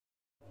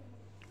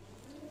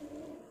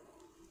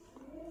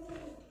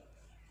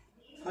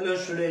Hello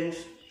students,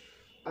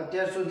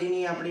 અત્યાર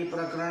સુધીની આપણી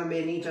પ્રકરણ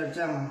 2 ની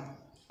ચર્ચામાં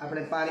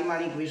આપણે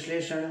પારિમાણિક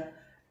વિશ્લેષણ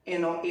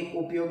એનો એક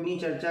ઉપયોગની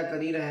ચર્ચા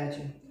કરી રહ્યા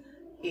છે।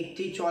 1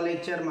 થી 6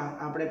 લેક્ચરમાં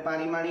આપણે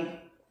પારિમાણિક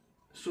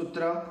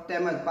સૂત્ર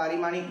તેમજ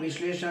પારિમાણિક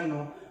વિશ્લેષણનો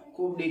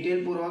ખૂબ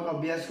ડિટેલપૂર્વક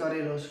અભ્યાસ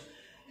કરેલો છે।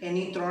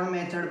 એની 3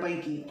 મેથડ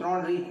પૈકી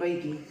 3 રીત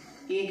પૈકી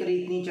એક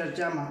રીતની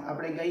ચર્ચામાં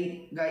આપણે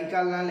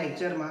ગઈકાલના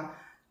લેક્ચરમાં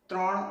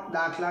 3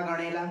 દાખલા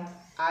ગણેલા।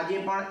 આજે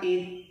પણ એ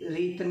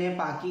રીતને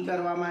પાકી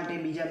કરવા માટે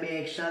બીજા 2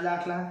 એક્સ્ટ્રા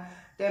દાખલા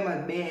તેમજ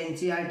 2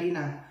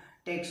 એનસીઈઆરટીના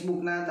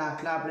ટેક્સ્ટબુકના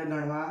દાખલા આપણે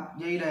ગણવા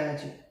જઈ રહ્યા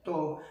છીએ। તો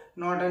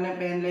નોટ અને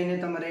પેન લઈને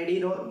તમે રેડી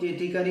રહો,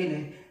 જેથી કરીને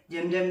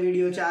જેમ જેમ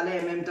વિડીયો ચાલે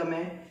એમ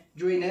તમે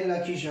જોઈને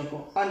લખી શકો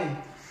અને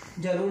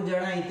જરૂર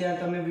જણાય ત્યાં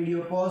તમે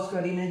વિડીયો પોઝ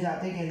કરીને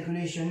જાતે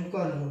કેલ્ક્યુલેશન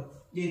કરજો,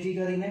 જેથી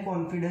કરીને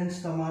કોન્ફિડન્સ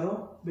તમારો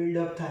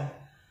બિલ્ડઅપ થાય।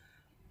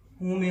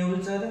 હું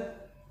મેહુલ સર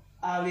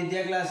આ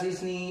વિદ્યા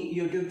ક્લાસીસની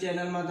યુટ્યુબ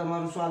ચેનલમાં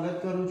તમારું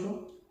સ્વાગત કરું છું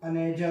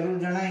અને જરૂર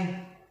જણાય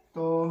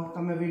તો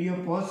તમે વિડીયો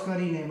પોઝ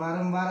કરીને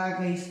વારંવાર આ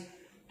કહીશ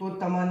તો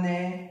તમને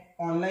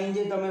ઓનલાઈન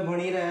જે તમે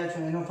ભણી રહ્યા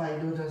છો એનો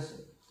ફાયદો થશે।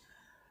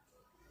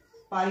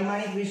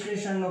 પારિમાણિક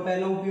વિશ્લેષણનો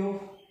પહેલો ઉપયોગ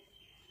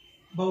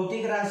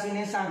ભૌતિક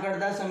રાશિને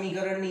સાંકળતા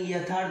સમીકરણની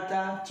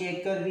યથાર્થતા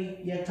ચેક કરવી।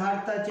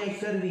 યથાર્થતા ચેક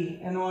કરવી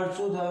એનો અર્થ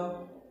શું થયો?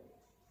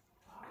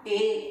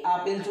 એ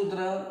આપેલ સૂત્ર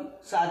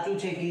સાચું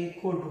છે કે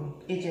ખોટું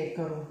એ ચેક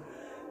કરો।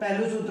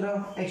 पहलू सूत्र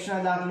एक्स्ट्रा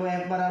दाखलो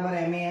F बराबर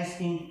MAS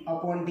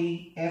upon T,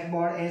 F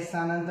board S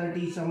स्थानांतर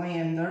T समय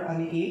M दળ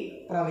અને A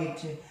પ્રવેગ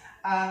છે।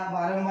 આ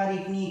વારંવાર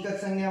એકની એક જ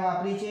સંજ્ઞા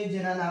વાપરી છે,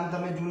 જેના નામ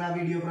તમે જૂના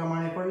વિડીયો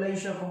પ્રમાણે પણ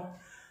લઈ શકો।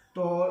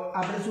 તો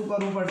આપણે શું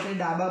કરવું પડશે?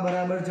 ડાબા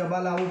બરાબર જબા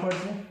લાવવું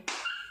પડશે।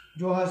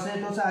 જો હશે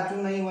તો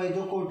સાચું, નહીં હોય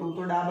તો ખોટું।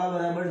 તો ડાબા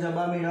બરાબર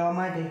જબા મેળવવા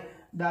માટે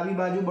ડાબી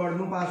બાજુ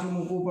બળનું પાછું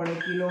મૂકવું પડે,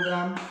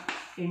 કિલોગ્રામ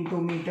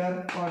ઇન્ટુ મીટર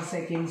પર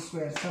સેકન્ડ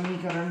સ્ક્વેર।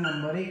 સમીકરણ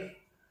નંબર 1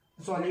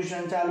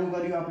 સોલ્યુશન ચાલુ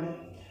કર્યું આપણે।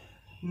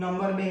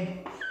 नंबर 2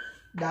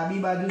 डाबी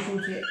बाजू शू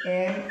है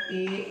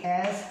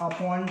MAS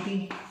upon T,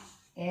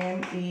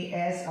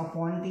 MAS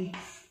upon T।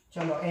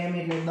 चलो M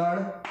एटले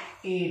दળ,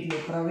 A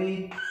एटले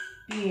प्रवेग,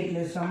 T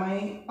एटले समय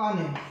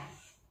અને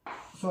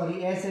सॉरी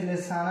S एटले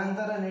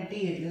स्थानांतर અને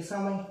T एटले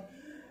समय।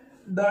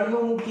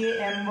 દળનો મૂકીએ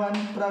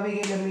M1, પ્રવેગ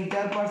એટલે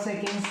મીટર પર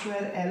સેકન્ડ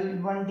સ્ક્વેર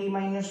L1T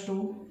 - 2,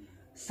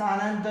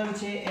 સ્થાનાંતર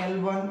છે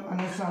L1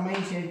 અને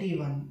સમય છે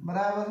T1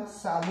 બરાબર।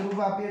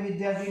 સાદુરૂપ આપીએ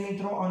વિદ્યાર્થી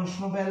મિત્રો,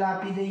 અંશનું પહેલા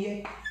આપી દઈએ।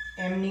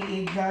 m ની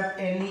 1 ઘાત,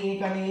 l ની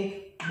 1 અને 1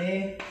 2,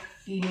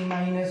 t ની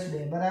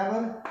 -2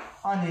 બરાબર,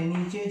 અને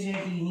નીચે છે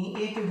t ની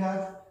 1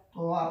 ઘાત।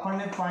 તો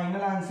આપણને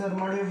ફાઇનલ આન્સર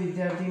મળ્યો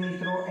વિદ્યાર્થી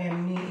મિત્રો m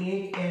ની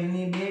 1, l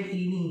ની 2, t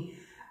ની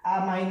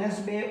આ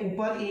 -2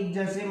 ઉપર 1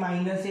 જશે,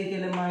 -1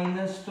 એટલે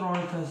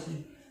 -3 થશે।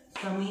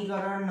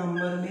 સમીકરણ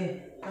નંબર 2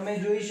 તમે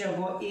જોઈ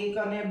શકો 1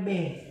 અને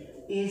 2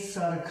 એ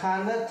સરખા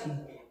નથી।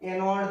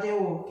 એનો અર્થ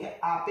એવો કે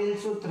આપેલ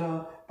સૂત્ર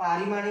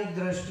પારિમાણિક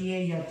દ્રષ્ટિએ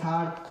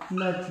યથાર્થ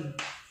નથી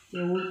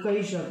એવું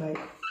કહી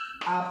શકાય।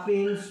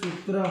 આપેલ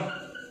સૂત્ર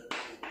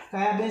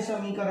કયા બે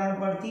સમીકરણ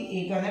પરથી?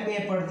 1 અને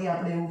 2 પરથી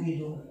આપણે એવું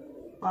કીધું,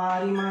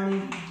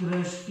 પારિમાણિક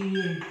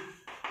દ્રષ્ટિએ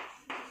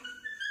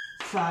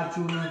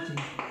સાચું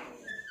નથી।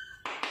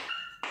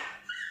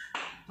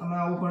 તમે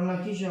આવું પણ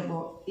લખી શકો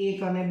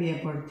 1 અને 2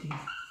 પરથી,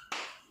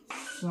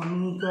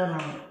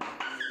 સમીકરણ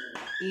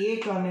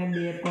 1 અને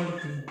 2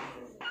 પરથી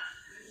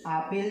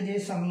આપેલ જે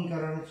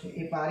સમીકરણ છે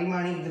એ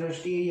પારિમાણિક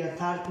દ્રષ્ટિએ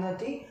યથાર્થ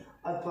નથી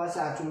અથવા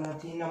સાચું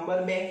નથી। Number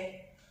 2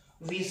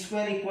 v² -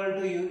 u²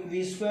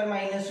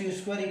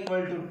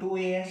 =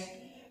 2as।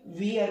 v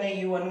અને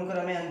u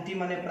અનુક્રમે અંતિમ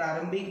અને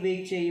પ્રારંભિક વેગ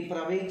છે, એ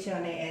પ્રવેગ છે,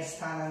 અને s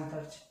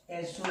સ્થાનાંતર છે।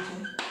 s શું છે?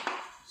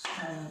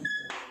 સ્થાનાંતર।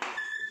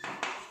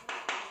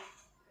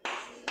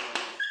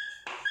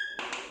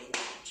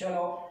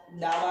 ચલો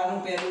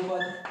ડાબાનું પહેલું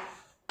પદ,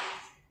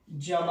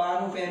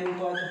 જબાનું પહેલું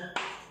પદ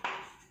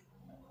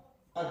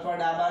અથવા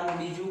ડાબાનું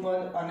બીજું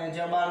પદ અને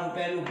જબાનું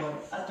પહેલું પદ,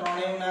 આ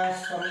ત્રણેયના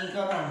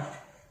સમીકરણ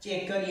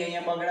ચેક કરીએ।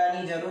 અહીંયા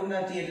બગડાની જરૂર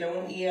નથી એટલે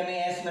હું e અને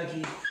s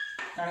લખીશ,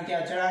 કારણ કે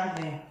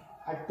અચળાંકને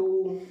આ 2,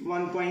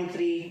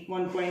 1.3,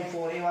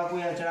 1.4 એવા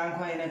કોઈ અચળાંક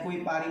હોય એને કોઈ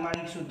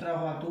પારિમાણિક સૂત્ર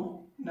હોતું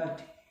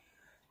નથી।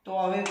 તો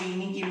હવે v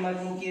ની કિંમત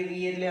મૂકીએ। v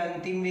એટલે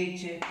અંતિમ વેગ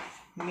છે,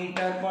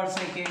 મીટર પર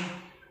સેકન્ડ,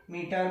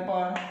 મીટર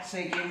પર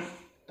સેકન્ડ,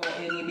 તો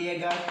એની 2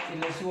 ઘાત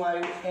એટલે શું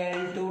આવ્યું?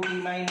 L2T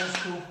 -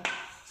 2।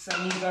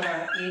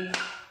 સમીકરણ 1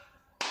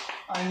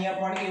 અહીંયા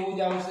પણ એવું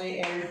જ આવશે,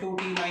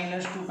 L2T -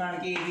 2, કારણ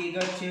કે એ વેગ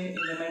જ છે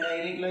એટલે મેં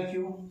ડાયરેક્ટ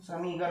લખ્યું।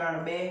 સમીકરણ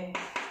 2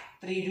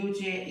 ત્રીજું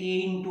છે A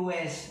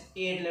 * S,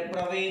 A એટલે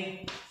પ્રવેગ,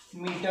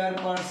 મીટર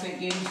પર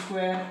સેકન્ડ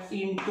સ્ક્વેર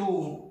ઇન્ટુ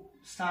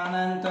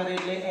સ્થાનાંતર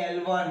એટલે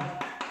L1,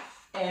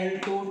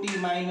 L2T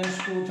 -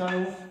 2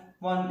 થયું,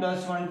 1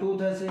 + 1 2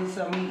 થશે।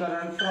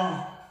 સમીકરણ 3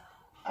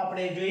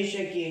 આપણે જોઈ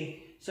શકીએ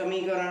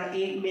સમીકરણ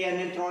 1, 2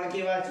 અને 3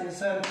 કેવા છે?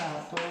 સરખા।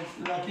 તો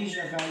લખી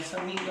શકાય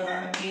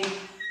સમીકરણ 1,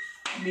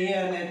 2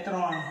 અને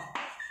 3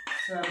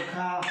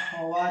 સરખા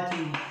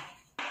હોવાથી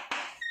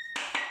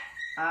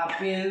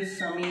આપેલ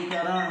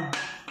સમીકરણ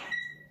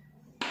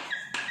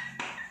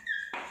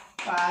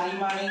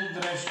પારિમાણિક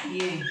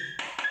દ્રષ્ટિએ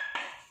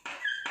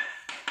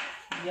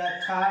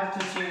यथार्थ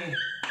છે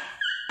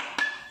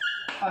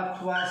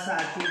અથવા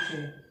સાચું છે.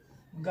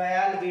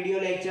 ગયા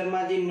વિડિયો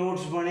લેક્ચરમાં જે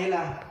નોટ્સ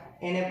ભણેલા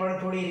એને પણ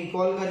થોડી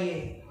રિકોલ કરીએ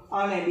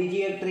અને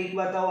બીજી એક ટ્રીક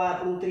બતાવો.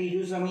 આપણું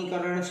ત્રીજું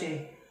સમીકરણ છે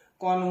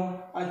કોનું?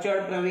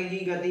 અચળ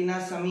પ્રવેગી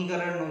ગતિના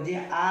સમીકરણનું, જે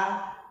આ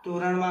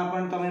ધોરણમાં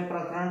પણ તમે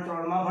પ્રકરણ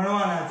 3 માં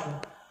ભણવાના છો.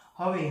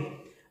 હવે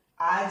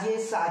આ જે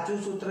સાચું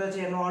સૂત્ર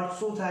છે એનો અર્થ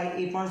શું થાય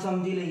એ પણ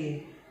સમજી લઈએ.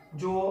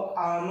 જો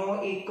આનો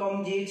એકમ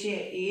જે છે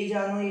એ જ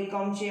આનો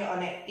એકમ છે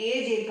અને એ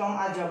જ એકમ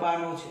આ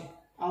જબાનો છે,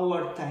 આવો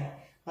અર્થ થાય.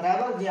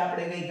 બરાબર, જે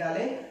આપણે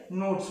ગઈકાલે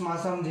નોટ્સમાં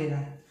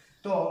સમજેલા.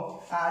 તો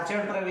આ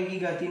અચળ પ્રવેગી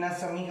ગતિના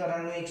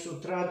સમીકરણનું એક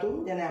સૂત્ર હતું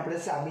જેને આપણે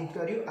સાબિત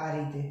કર્યું આ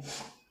રીતે.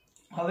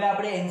 હવે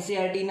આપણે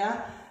એનસીઈઆરટીના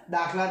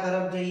દાખલા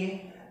તરફ જઈએ.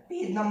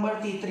 પેજ નંબર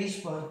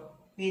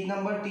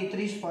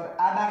 33 પર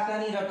આ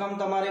દાખલાની રકમ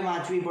તમારે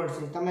વાંચવી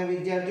પડશે. તમે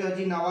વિદ્યાર્થીઓ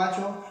હજી નવા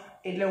છો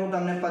એટલે હું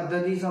તમને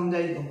પદ્ધતિ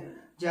સમજાવી દઉં.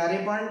 જ્યારે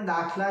પણ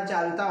દાખલા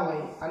ચાલતા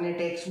હોય અને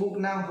ટેક્સ્ટ બુક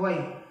ના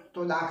હોય તો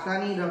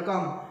દાખલાની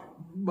રકમ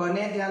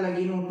બને ત્યાં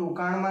લગી હું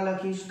ટૂંકાણમાં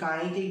લખીશ,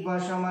 ગાણિતિક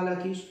ભાષામાં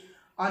લખીશ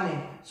અને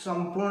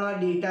સંપૂર્ણ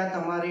ડેટા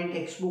તમારે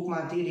ટેક્સ્ટ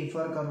બુકમાંથી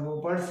રિફર કરવો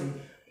પડશે.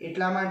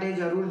 એટલા માટે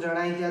જરૂર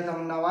જણાય ત્યાં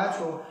તમે નવા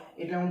છો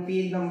એટલે હું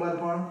પેજ નંબર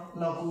પણ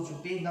લખું છું.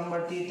 પેજ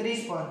નંબર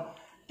 33 પર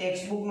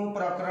ટેક્સ્ટ બુકનું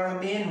પ્રકરણ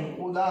 2 નું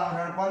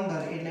ઉદાહરણ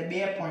 15 એટલે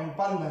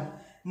 2.15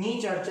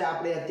 ની ચર્ચા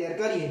આપણે અત્યારે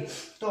કરીએ.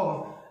 તો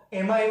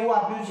એમાં એવું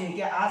આપ્યું છે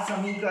કે આ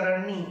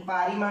સમીકરણની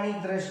પારિમાણિક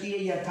દ્રષ્ટિએ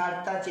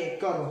યથાર્થતા ચેક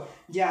કરો.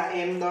 જ્યાં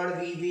m દળ,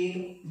 v વેગ,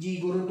 g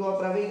ગુરુત્વ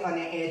પ્રવેગ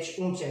અને h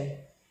ઊંચાઈ.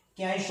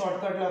 ક્યાંય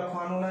શોર્ટકટ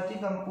લખવાનું નથી,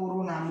 તમે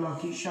પૂરું નામ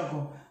લખી શકો.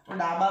 તો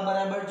ડાબા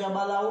બરાબર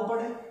જબા લાવવું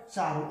પડે.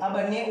 સારું, આ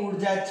બંને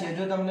ઉર્જા જ છે.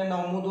 જો તમને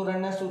 9મું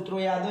ધોરણના સૂત્રો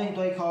યાદ હોય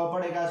તો એ ખબર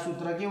પડે કે આ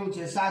સૂત્ર કેવું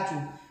છે,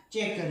 સાચું.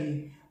 ચેક કરીએ.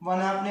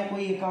 વનાપને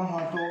કોઈ એકમ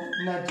હોતો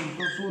નથી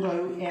તો શું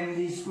રહ્યું?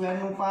 mv²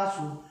 નું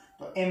પાસું.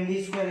 તો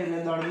mv² એટલે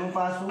દળનું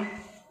પાસું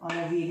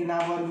અને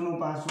વેગના વર્ગનું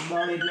પાસું.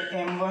 દળ એટલે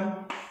m1,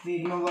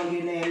 વેગનો વર્ગ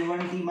એટલે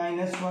l1t -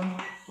 1.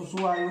 તો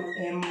શું આવ્યું?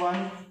 m1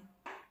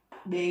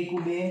 2 *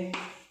 2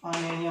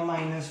 અને અહીંયા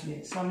 -2.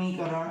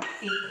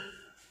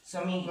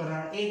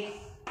 સમીકરણ 1.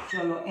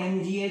 ચલો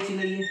mgh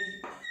લઈએ.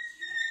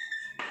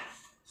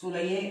 શું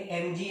લઈએ?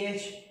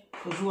 mgh.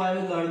 તો શું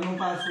આવ્યું? દળનું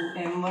પાસું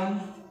m1,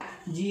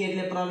 g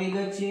એટલે પ્રવેગ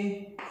જ છે,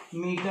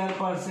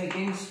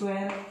 મીટર/સેકન્ડ²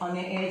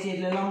 અને h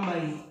એટલે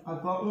લંબાઈ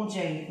અથવા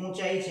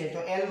ઊંચાઈ છે તો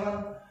l1.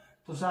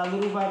 તો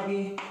સાદુરૂપ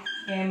આપીએ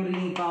m⁻⁴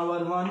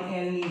 1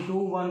 l2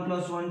 1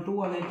 + 1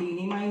 2 અને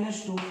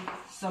t⁻².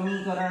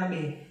 સમીકરણ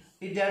 2.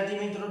 વિદ્યાર્થી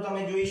મિત્રો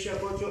તમે જોઈ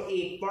શકો છો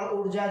એક પણ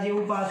ઊર્જા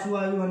જેવું પાસું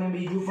આવ્યું અને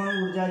બીજું પણ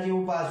ઊર્જા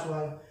જેવું પાસું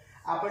આવ્યું.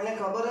 આપણને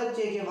ખબર જ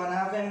છે કે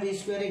 1/2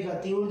 mv² એ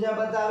ગતિ ઊર્જા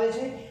બતાવે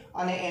છે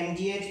અને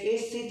mgh એ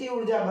સ્થિતિ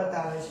ઊર્જા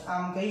બતાવે છે.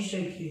 આમ કહી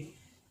શકીએ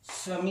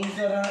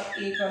સમીકરણ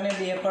 1 અને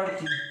 2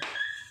 પરથી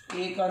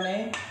 1 અને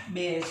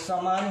 2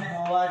 સમાન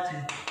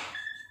હોવાથી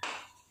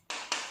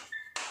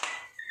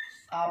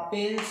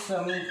આપેલ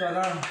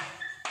સમીકરણ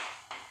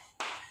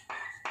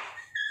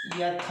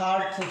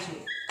યથાર્થ છે.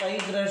 કઈ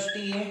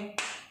દ્રષ્ટિએ?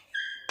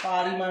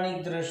 પારિમાણિક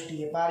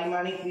દ્રષ્ટિએ,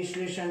 પારિમાણિક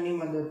વિશ્લેષણની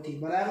મદદથી.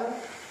 બરાબર.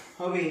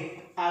 હવે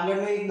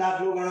આગળનો એક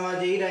દાખલો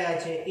ગણવા જઈ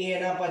રહ્યા છે એ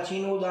એના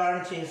પછીનું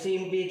ઉદાહરણ છે.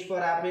 સેમ પેજ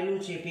પર આપેલું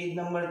છે, પેજ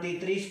નંબર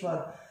 33 પર,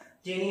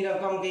 જેની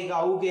રકમ કંઈક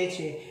આવું કે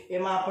છે.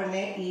 એમાં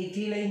આપણને e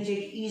થી લઈને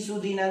છેક e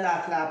સુધીના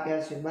દાખલા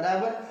આપ્યા છે.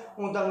 બરાબર.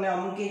 હું તમને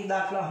અમુક એક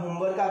દાખલા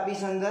હોમવર્ક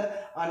આપીશ અંદર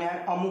અને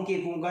અમુક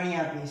એક હું ગણી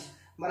આપીશ.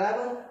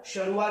 બરાબર.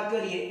 શરૂઆત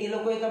કરીએ. એ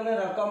લોકોએ તમને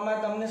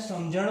રકમમાં તમને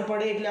સમજણ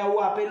પડે એટલે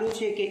આવું આપેલું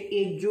છે કે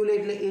 1 જૂલ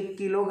એટલે 1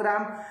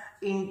 કિલોગ્રામ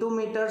 ×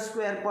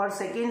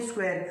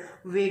 મીટર²/સેકન્ડ²,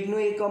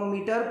 વેગનું એકમ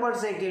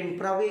મીટર/સેકન્ડ,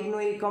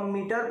 પ્રવેગનું એકમ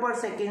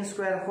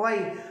મીટર/સેકન્ડ²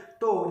 હોય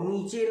તો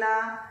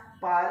નીચેના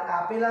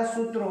આપેલા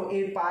સૂત્રો એ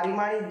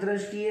પારિમાણિક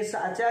દ્રષ્ટિએ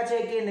સાચા છે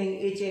કે નહીં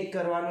એ ચેક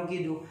કરવાનું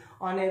કીધું.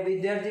 અને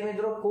વિદ્યાર્થી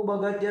મિત્રો ખૂબ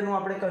અગત્યનું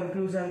આપણે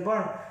કન્ક્લુઝન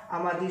પણ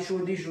આમાંથી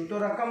શોધીશું. તો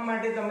રકમ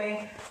માટે તમે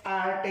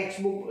આ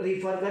ટેક્સ્ટ બુક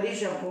રિફર કરી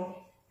શકો.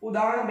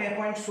 ઉદાહરણ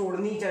 2.16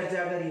 ની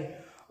ચર્ચા કરીએ.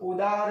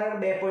 ઉદાહરણ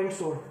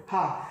 2.16.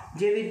 હા,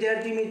 જે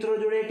વિદ્યાર્થી મિત્રો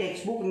જોડે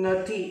ટેક્સ્ટ બુક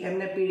નથી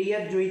એમને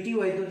પીડીએફ જોઈતી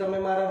હોય તો તમે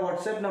મારા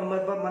વોટ્સએપ નંબર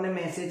પર મને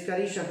મેસેજ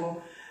કરી શકો.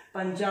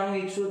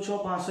 95 106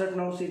 65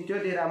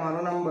 977 આ મારો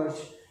નંબર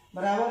છે.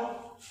 બરાબર.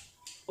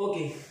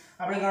 ઓકે,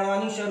 આપણે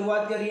ગણવાની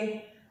શરૂઆત કરીએ.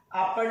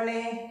 આપણને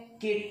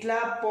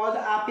કેટલા પદ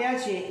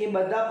આપ્યા છે એ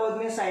બધા પદ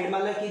મેં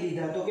સાઈડમાં લખી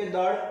દીધા. તો કે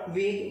દળ,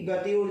 વેગ,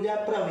 ગતિ ઊર્જા,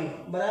 પ્રવેગ.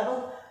 બરાબર.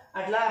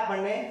 આટલા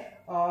આપણને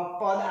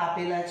પદ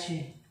આપેલા છે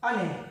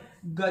અને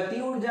ગતિ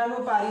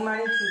ઊર્જાનું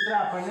પારિમાણિક સૂત્ર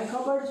આપણને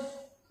ખબર છે.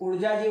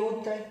 ઊર્જા જેવું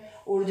જ થાય,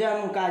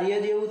 ઊર્જાનું કાર્ય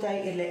જેવું થાય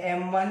એટલે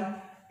m1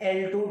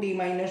 l2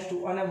 t-2.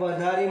 અને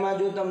વધારેમાં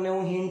જો તમને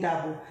હું હિન્ટ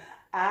આપું,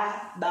 આ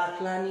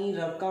દાખલાની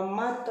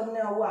રકમમાં જ તમને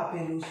આવું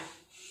આપેલું છે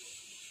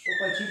તો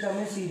પછી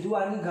તમે સીધું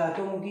આની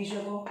ઘાતો મૂકી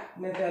શકો.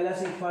 મેં પહેલા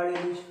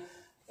શીખવાડેલું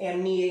છે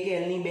m⁻1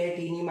 l⁻2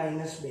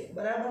 t⁻2.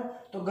 બરાબર.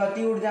 તો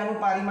ગતિ ઊર્જાનું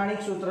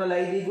પારિમાણિક સૂત્ર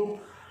લઈ દીધું.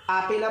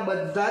 આપેલા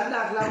બધા જ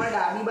દાખલામાં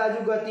ડાબી બાજુ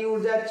ગતિ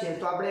ઊર્જા જ છે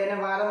તો આપણે એને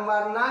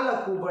વારંવાર ના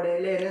લખવું પડે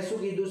એટલે એને શું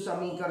કીધું?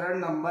 સમીકરણ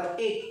નંબર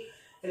 1.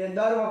 એટલે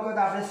દર વખત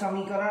આપણે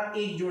સમીકરણ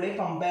 1 જોડે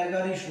કમ્પેર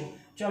કરીશું.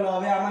 ચલો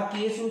હવે આમાં કે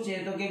શું છે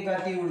તો કે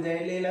ગતિ ઉર્જા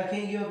એટલે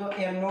લખી ગયો તો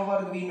m નો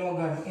વર્ગ v નો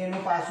ઘન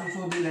એનું પાછું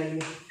શોધી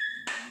લઈએ.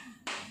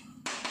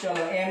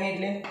 ચલો m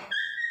એટલે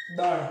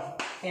દળ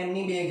m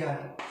ની 2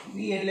 ઘાત v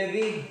એટલે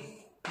વેગ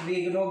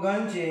વેગનો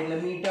ઘન છે એટલે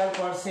મીટર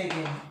પર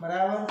સેકન્ડ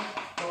બરાબર.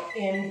 તો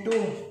m2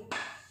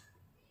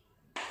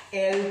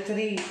 L3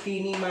 t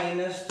ની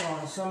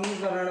 -3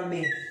 સમીકરણ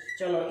 2.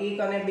 ચલો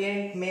 1 અને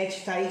 2 મેચ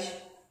થાય છે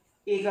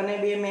 1 અને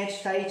 2 મેચ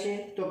થાય છે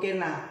તો કે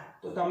ના.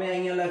 તો તમે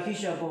અહીંયા લખી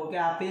શકો કે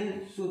આપેલ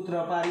સૂત્ર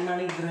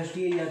પારિમાણિક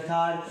દ્રષ્ટિએ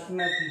યથાર્થ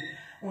નથી.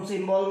 હું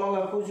સિમ્બોલમાં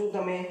લખું છું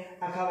તમે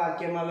આખા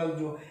વાક્યમાં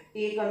લખજો.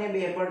 1 અને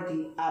 2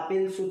 પરથી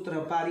આપેલ સૂત્ર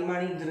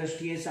પારિમાણિક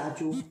દ્રષ્ટિએ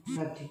સાચું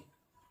નથી.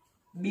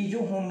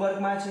 બીજું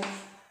હોમવર્કમાં છે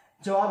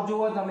જવાબ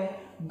જુઓ તમે.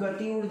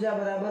 ગતિ ઉર્જા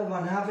બરાબર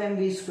 1/2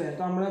 mv².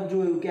 તો હમણાં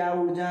જોયું કે આ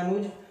ઉર્જાનું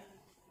જ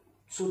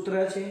સૂત્ર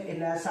છે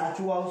એટલે આ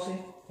સાચું આવશે.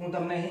 હું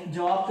તમને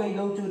જવાબ કહી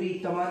દઉં છું રીત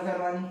તમારે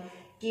કરવાની.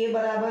 k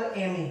બરાબર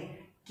ma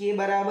k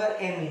બરાબર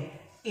ma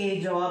એ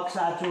જવાબ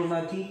સાચો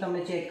નથી. તમે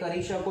ચેક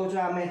કરી શકો છો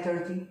આ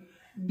મેથડથી.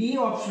 ડી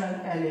ઓપ્શન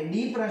એટલે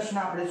ડી પ્રશ્ન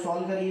આપણે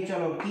સોલ્વ કરીએ.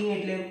 ચલો k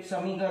એટલે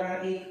સમીકરણ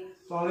 1.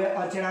 તો હવે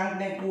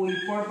અચળાંકને કોઈ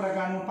પણ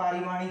પ્રકારનું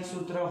પારિમાણિક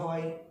સૂત્ર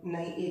હોય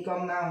નહીં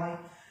એકમ ના હોય.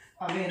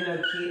 હવે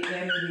લખીએ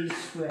mv².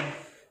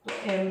 તો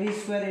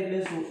mv² એટલે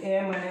શું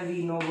m અને v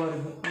નો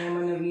વર્ગ m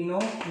અને v નો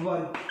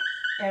વર્ગ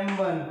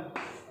m1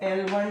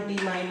 L1 t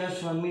 -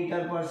 1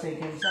 મીટર પર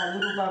સેકન્ડ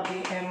સાદુરૂપ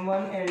આપીએ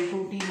m1 L2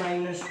 t -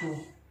 2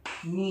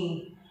 ની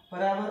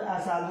બરાબર. આ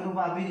સાદુરૂપ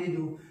આપી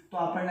દીધું તો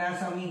આપણને આ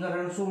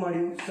સમીકરણ શું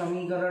મળ્યું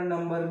સમીકરણ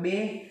નંબર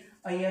 2.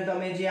 અહીંયા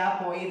તમે જે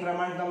આપો એ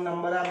પ્રમાણે તમે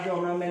નંબર આપજો.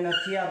 હમણાં મેં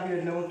નથી આપ્યું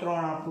એટલે હું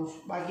 3 આપું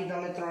છું. બાકી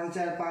તમે 3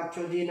 4 5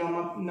 6 જે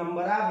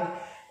નંબર આવે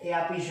એ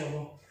આપી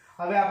શકો.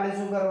 હવે આપણે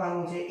શું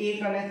કરવાનું છે 1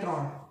 અને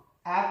 3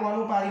 આ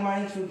કોનું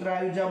પારિમાણિક સૂત્ર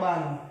આવ્યું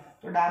જબાનું.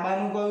 તો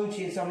ડાબાનું કયું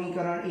છે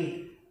સમીકરણ 1.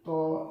 તો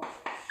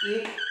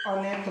 1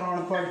 અને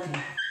 3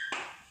 પરથી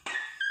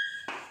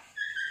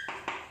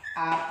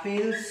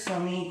આપેલ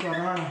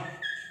સમીકરણ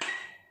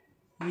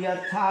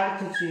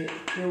યથાર્થ છે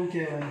એવું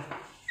કહેવાય.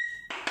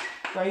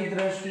 કઈ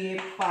દ્રષ્ટિએ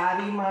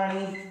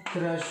પારિમાણિક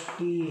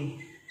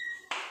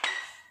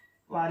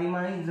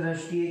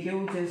દ્રષ્ટિએ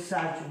કેવું છે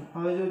સાચું.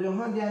 હવે જોજો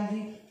હા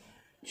ધ્યાનથી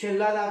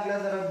છેલ્લા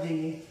દાખલા તરફ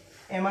જઈએ.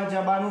 એમાં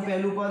જબાનું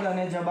પહેલું પદ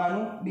અને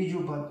જબાનું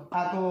બીજું પદ.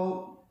 આ તો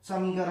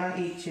સમીકરણ 1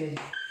 છે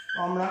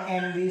હમણાં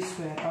mv².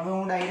 હવે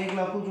હું ડાયરેક્ટ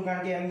લખું છું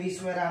કારણ કે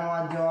mv² આનો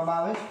આ જવાબ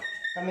આવે.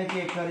 તમે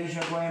ચેક કરી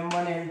શકો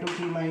m1 L2 t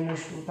 - 2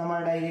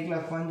 તમારે ડાયરેક્ટ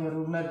લખવાની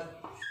જરૂર નથી.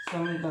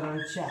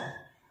 સમીકરણ 4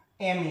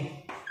 ma m × a.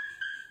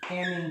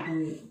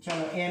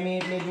 ચલો ma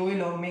એટલે જોઈ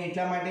લો મેં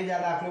એટલા માટે જ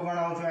આ દાખલો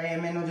ગણાવું છું. આ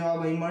ma નો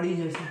જવાબ અહીં મળી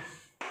જશે.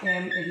 m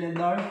એટલે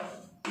દળ a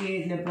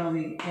એટલે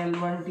પ્રવેગ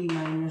L1 t - 2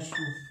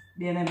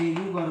 બેને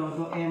ભેગું કરો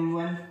તો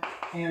m1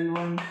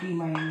 L1 t -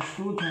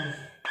 2 થાય.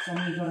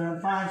 સમીકરણ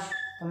 5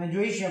 તમે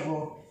જોઈ શકો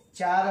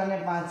 4 અને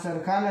 5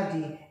 સરખા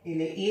નથી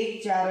એટલે 1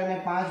 4 અને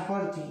 5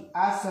 પરથી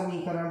આ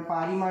સમીકરણ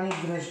પારિમાણિક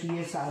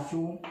દ્રષ્ટિએ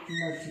સાચું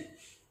નથી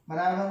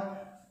બરાબર.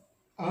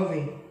 હવે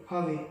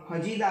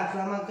હજી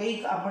દાખલામાં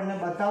કંઈક આપણને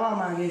બતાવવા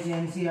માંગે છે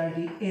NCERT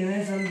એને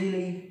સમજી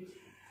લઈએ.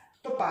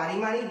 તો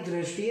પારિમાણિક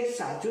દ્રષ્ટિએ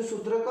સાચું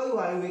સૂત્ર કયું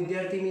આવ્યું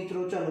વિદ્યાર્થી મિત્રો.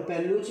 ચલો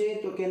પહેલું છે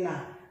તો કે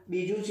ના,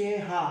 બીજું છે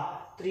હા,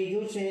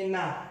 ત્રીજું છે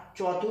ના,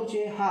 ચોથું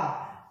છે હા,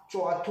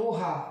 ચોથું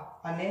હા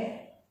અને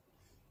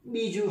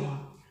બીજું હા.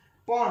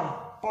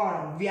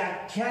 પણ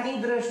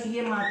વ્યાખ્યાની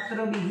દ્રષ્ટિએ માત્ર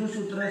બીજું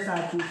સૂત્ર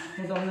સાચું.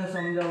 હું તમને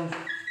સમજાવું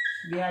છું.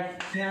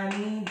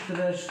 વ્યાખ્યાની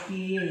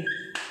દ્રષ્ટિએ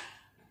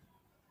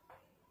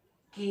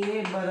k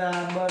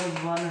બરાબર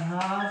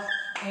 1/2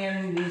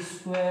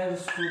 mv²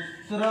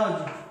 સૂત્ર જ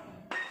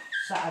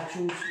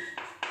સાચું છે.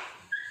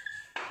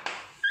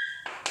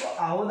 તો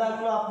આવો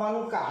દાખલો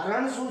આપવાનું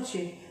કારણ શું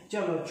છે.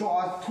 ચલો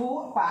ચોથું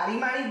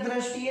પારિમાણિક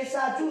દ્રષ્ટિએ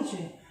સાચું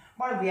છે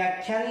પણ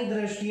વ્યાખ્યાની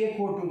દ્રષ્ટિએ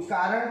ખોટું.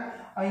 કારણ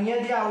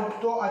અહીંયા જે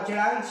આવતો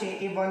અચળાંક છે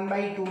એ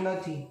 1/2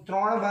 નથી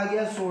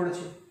 3/16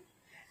 છે.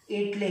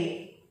 એટલે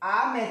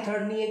આ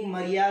મેથડની એક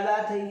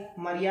મર્યાદા થઈ.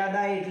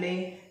 મર્યાદા એટલે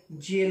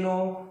જેનો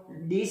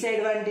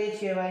ડિસએડવાન્ટેજ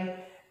કહેવાય.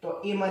 તો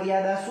એ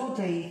મર્યાદા શું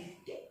થઈ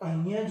કે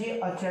અહીંયા જે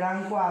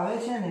અચળાંકો આવે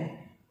છે ને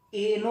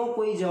એનો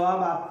કોઈ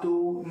જવાબ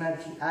આપતું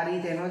નથી. આ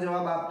રીતે એનો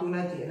જવાબ આપતું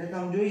નથી. એટલે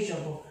તમે જોઈ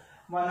શકો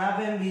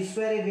 1/2 mv²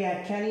 એ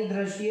વ્યાખ્યાની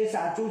દ્રષ્ટિએ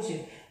સાચું છે.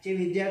 જે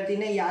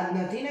વિદ્યાર્થીને યાદ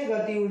નથી ને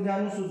ગતિ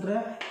ઉર્જાનું સૂત્ર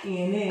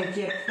એને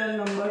ચેપ્ટર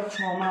નંબર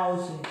 6 માં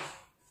આવશે.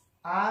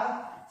 આ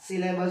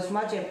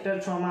સિલેબસમાં ચેપ્ટર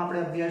 6 માં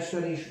આપણે અભ્યાસ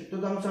કરીશું. તો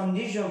તમે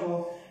સમજી શકો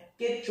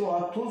કે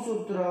ચોથું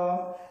સૂત્ર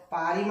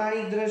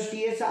પારિમાણિક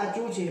દ્રષ્ટિએ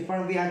સાચું છે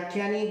પણ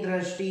વ્યાખ્યાની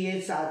દ્રષ્ટિએ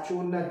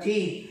સાચું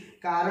નથી.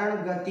 કારણ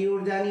ગતિ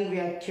ઉર્જાની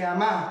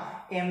વ્યાખ્યામાં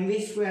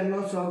mv² નો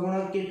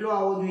સહગુણક કેટલો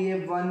આવવો જોઈએ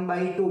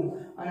 1/2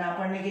 અને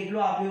આપણને કેટલો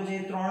આપ્યો છે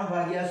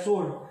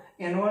 3/16.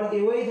 એનો અર્થ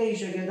એવો થઈ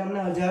શકે તમને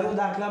હજારો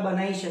દાખલા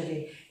બનાવી શકે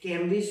કે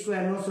mv²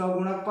 નો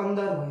સહગુણક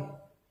 15 હોય,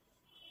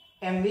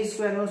 mv²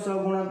 નો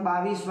સહગુણક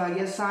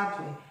 22/7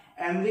 હોય,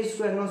 mv²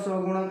 નો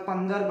સહગુણક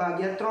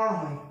 15/3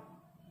 હોય.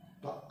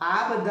 તો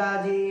આ બધા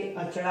જે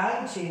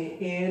અચળાંક છે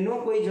એનો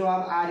કોઈ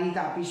જવાબ આ રીતે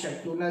આપી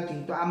શકતું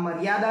નથી. તો આ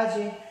મર્યાદા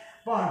છે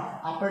પણ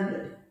આપણને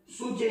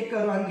શું ચેક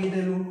કરવાનું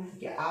કીધેલું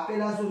કે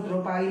આપેલા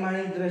સૂત્રો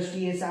પારિમાણિક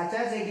દ્રષ્ટિએ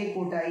સાચા છે કે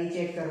ખોટા એ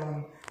ચેક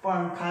કરવાનું,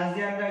 પણ ખાસ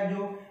ધ્યાન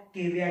રાખજો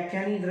કે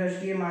વ્યાખ્યાની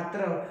દ્રષ્ટિએ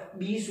માત્ર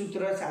બી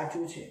સૂત્ર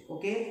સાચું છે.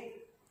 ઓકે,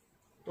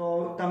 તો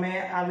તમે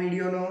આ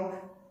વિડીયોનો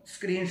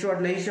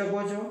સ્ક્રીનશોટ લઈ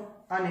શકો છો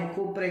અને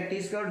ખૂબ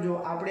પ્રેક્ટિસ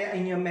કરજો. આપણે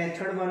અહીંયા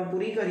મેથડ 1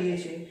 પૂરી કરીએ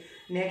છીએ.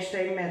 નેક્સ્ટ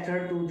ટાઈમ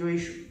મેથડ 2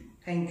 જોઈશું.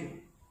 Thank you.